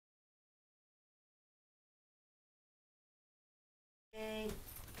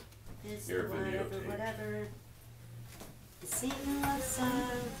This Your whatever. Sing a love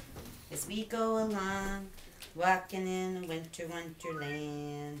song as we go along, walking in a winter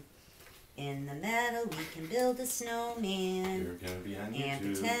wonderland. In the meadow we can build a snowman. You're gonna be on and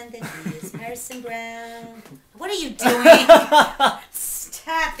YouTube. pretend that he is Parson Brown. What are you doing?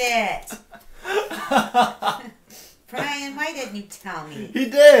 Stop it! Brian, why didn't you tell me? He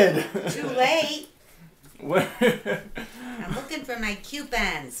did. Too late. Where? I'm looking for my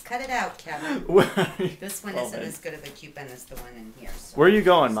coupons. Cut it out, Kevin. Where? This one isn't as good of a coupon as the one in here. So. Where are you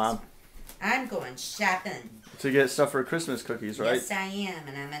going, Mom? I'm going shopping. To get stuff for Christmas cookies, right? Yes, I am,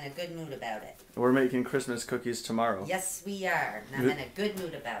 and I'm in a good mood about it. We're making Christmas cookies tomorrow. Yes, we are, and I'm in a good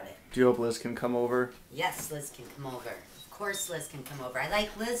mood about it. Do you hope Liz can come over? Yes, Liz can come over. Of course Liz can come over. I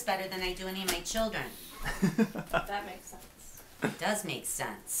like Liz better than I do any of my children. That makes sense. It does make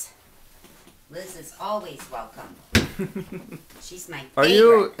sense. Liz is always welcome. She's my favorite. Are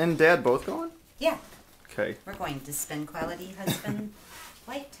you and Dad both going? Yeah. Okay. We're going to spend quality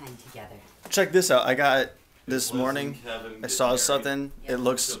husband-wife time together. Check this out. I got this Liz and morning. Kevin I get saw married. something. Yeah. It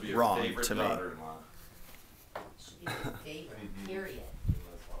looks She'll be your wrong favorite to me. daughter-in-law. Should be my favorite, period.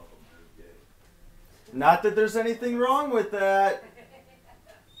 Not that there's anything wrong with that.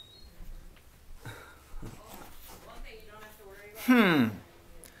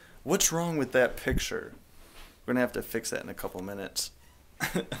 What's wrong with that picture? We're gonna have to fix that in a couple minutes.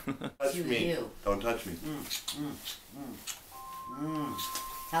 Touch To me. you. Don't touch me.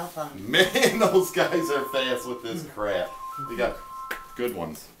 Telephone. Man, those guys are fast with this crap. We got good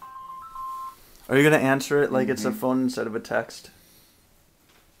ones. Are you gonna answer it like it's a phone instead of a text?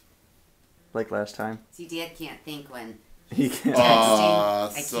 Like last time? See, Dad can't think when He he's can't.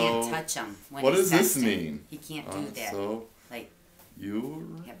 texting. I so can't touch him when what he's does this texting. mean? He can't do that. So Like,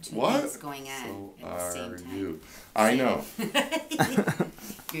 you have two what? things going on So at the same are time. you? I know.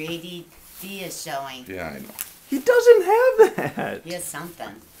 Your ADD is showing. Yeah, I know. He doesn't have that. He has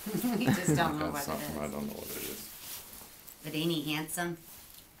something. We just don't know Got what something. I it is. don't know what it is. But ain't he handsome?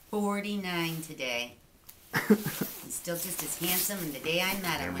 49 today. He's still just as handsome, and the day I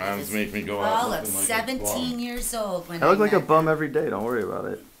met him, Your when he moms was make me go out all of looking like a 17 bum. years old. When I look like a met bum him. every day. Don't worry about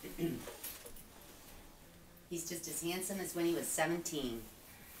it. He's just as handsome as when he was 17.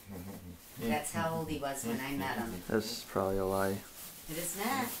 That's how old he was when I met him. That's probably a lie. It is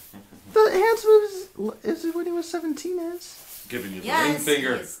not. The handsome is it when he was 17 is? Giving you the ring Yes, he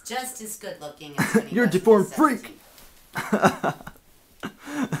finger. is just as good looking as when he You're a was deformed 17.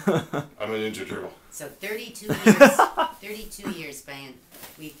 I'm a Ninja Turtle. So 32 years, Brian,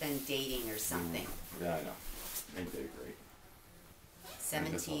 we've been dating or something. Yeah, I know. Ain't they great?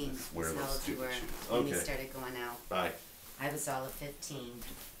 17 is Wear how those old you stupid were shoes. when we Okay. started going out. Bye. I was all of 15.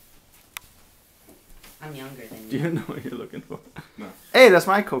 I'm younger than Do you. you know what you're looking for? No. Hey, that's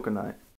my coconut.